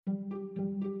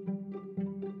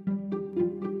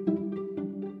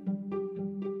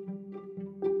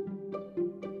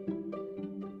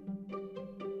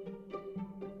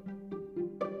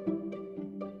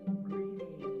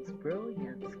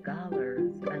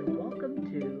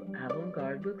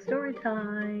story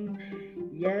time.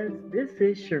 Yes, this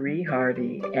is Cherie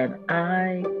Hardy, and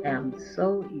I am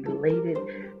so elated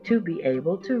to be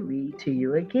able to read to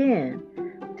you again.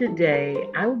 Today,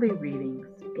 I will be reading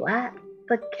Splat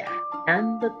the Cat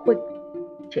and the Quick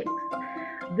Chicks.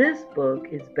 This book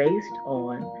is based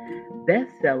on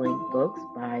best-selling books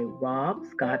by Rob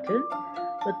Scotton.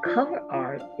 The cover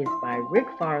art is by Rick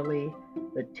Farley,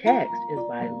 the text is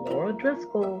by Laura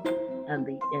Driscoll, and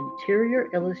the interior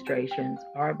illustrations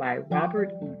are by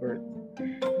Robert Eberz.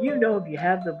 You know, if you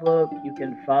have the book, you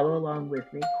can follow along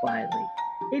with me quietly.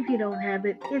 If you don't have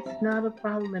it, it's not a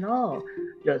problem at all.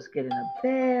 Just get in a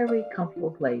very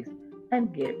comfortable place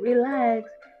and get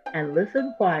relaxed and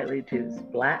listen quietly to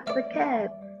Splat the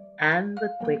Cat and the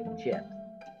Quick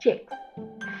Chicks.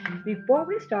 Before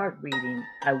we start reading,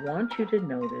 I want you to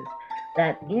notice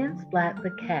that in Splat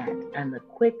the Cat and the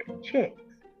Quick Chicks,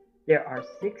 there are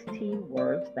 16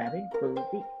 words that include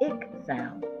the ick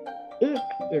sound. Ick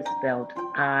is spelled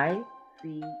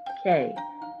I-C-K,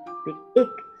 the ick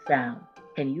sound.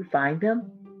 Can you find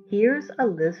them? Here's a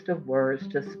list of words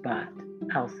to spot.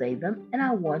 I'll say them and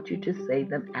I want you to say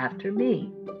them after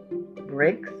me.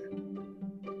 Bricks,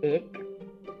 ick,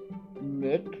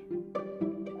 nick,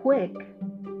 quick,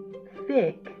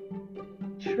 thick,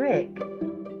 trick,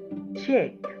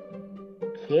 chick,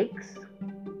 kicks,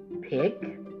 pick,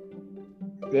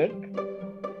 stick,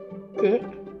 tick,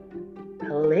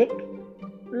 click,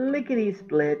 lickety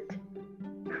split,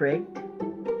 pricked,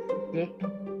 stick,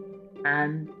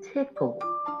 and tickle.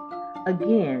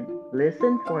 Again,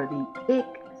 listen for the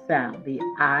ick sound, the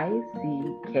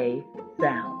I-C-K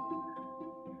sound.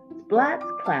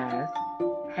 Splat's class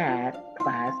had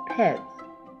class pets,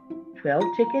 12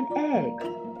 chicken eggs.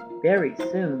 Very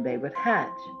soon they would hatch.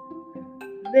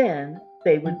 Then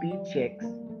they would be chicks.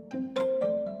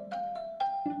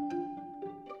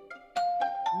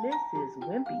 Mrs.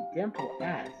 Wimpy Dimple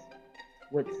asked,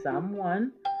 would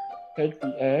someone take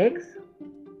the eggs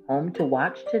home to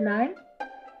watch tonight?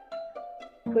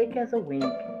 Quick as a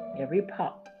wink, every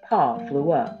paw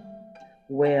flew up.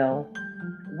 Well,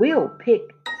 we'll pick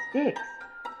sticks,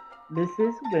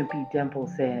 Mrs. Wimpy Dimple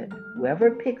said.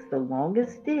 Whoever picks the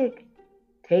longest stick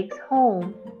takes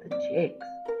home the chicks.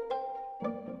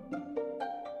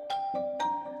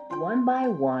 One by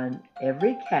one,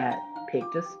 every cat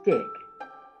picked a stick.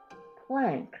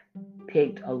 Plank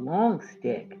picked a long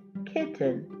stick.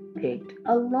 Kitten picked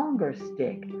a longer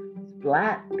stick.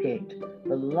 Splat picked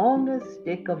the longest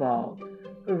stick of all.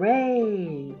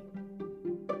 Hooray!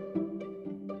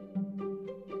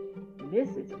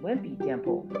 Mrs. Wimpy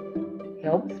Dimple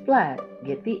helped Splat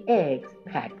get the eggs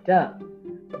packed up.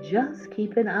 Just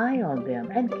keep an eye on them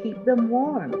and keep them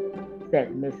warm,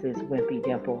 said Mrs. Wimpy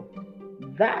Dimple.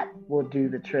 That will do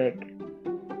the trick.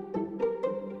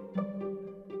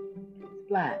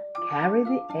 Splat carried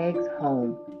the eggs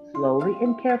home slowly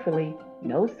and carefully.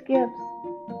 No skips,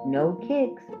 no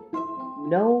kicks,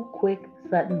 no quick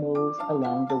sudden moves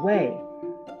along the way.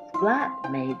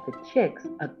 Splat made the chicks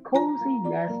a cozy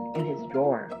nest in his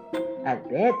drawer. At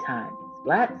bedtime,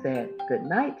 Splat said, "Good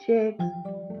night, chicks,"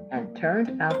 and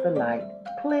turned out the light.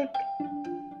 Click!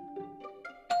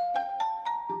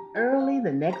 Early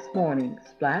the next morning,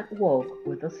 Splat woke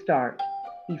with a start.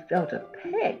 He felt a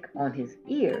peck on his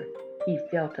ear. He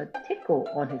felt a tickle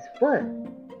on his foot.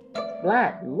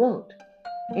 Splat looked.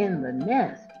 In the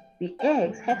nest, the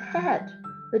eggs had hatched.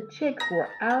 The chicks were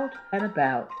out and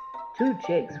about. 2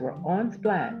 chicks were on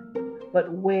Splat.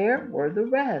 But where were the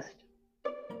rest?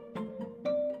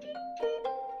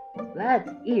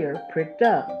 Splat's ear pricked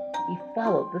up. He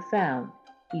followed the sound.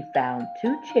 He found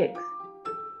 2 chicks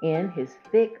in his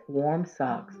thick, warm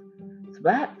socks.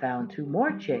 Splat found 2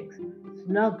 more chicks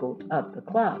snuggled up the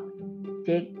clock.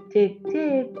 Tick, tick,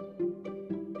 tick.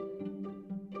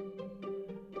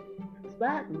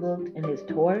 Splat looked in his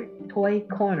toy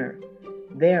corner.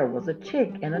 There was a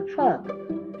chick in a truck.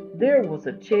 There was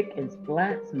a chick in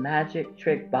Splat's magic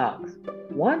trick box.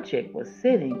 1 chick was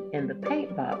sitting in the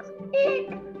paint box.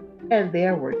 Eek! And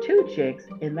there were 2 chicks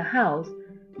in the house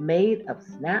made of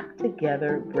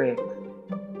snapped-together bricks.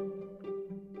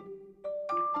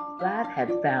 Splat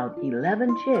had found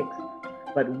 11 chicks,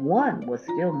 but 1 was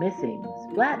still missing.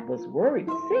 Splat was worried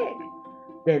sick.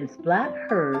 Then Splat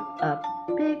heard a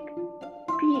pick,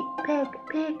 peek, peck,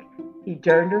 pick. He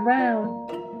turned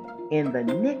around in the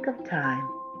nick of time.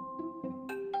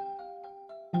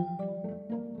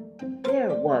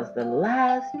 There was the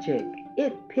last chick.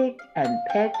 It picked and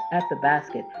pecked at the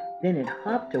basket. Then it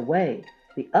hopped away.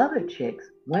 The other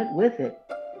chicks went with it.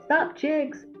 "Stop,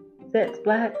 chicks," said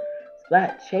Splat.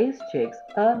 Splat chased chicks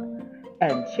up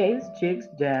and chased chicks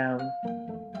down.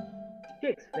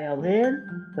 Chicks fell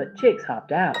in, but chicks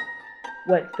hopped out.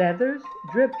 Wet feathers,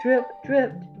 drip, drip,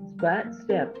 dripped. Splat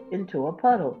stepped into a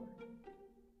puddle.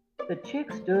 The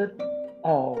chicks stood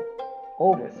all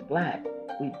over Splat.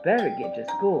 "We'd better get to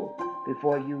school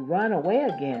before you run away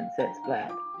again," said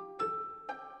Splat.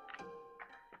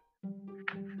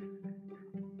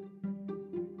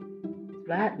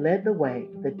 Splat led the way.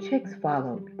 The chicks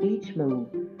followed each move.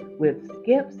 With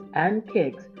skips and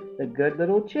kicks, the good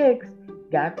little chicks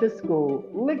got to school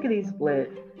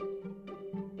lickety-split.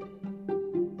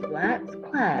 Splat's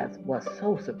class was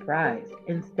so surprised.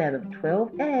 Instead of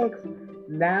 12 eggs,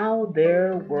 now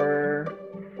there were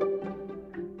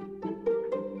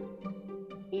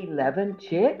 11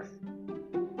 chicks,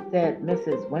 said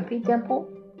Mrs. Wimpy Dimple.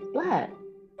 "Splat,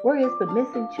 where is the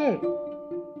missing chick?"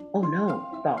 "Oh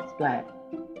no," thought Splat.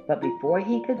 But before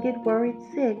he could get worried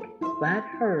sick, Splat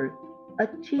heard a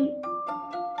cheep,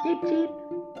 cheep, cheep.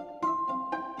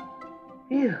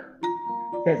 "Phew,"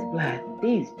 said Splat,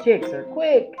 "these chicks are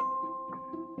quick."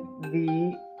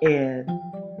 The end.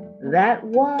 That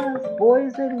was,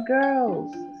 boys and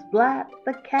girls, Splat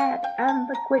the Cat and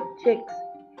the Quick Chicks,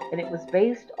 and it was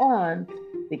based on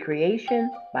the creation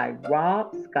by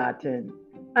Rob Scotton.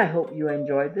 I hope you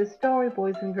enjoyed this story,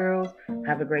 boys and girls.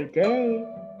 Have a great day.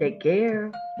 Take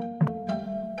care.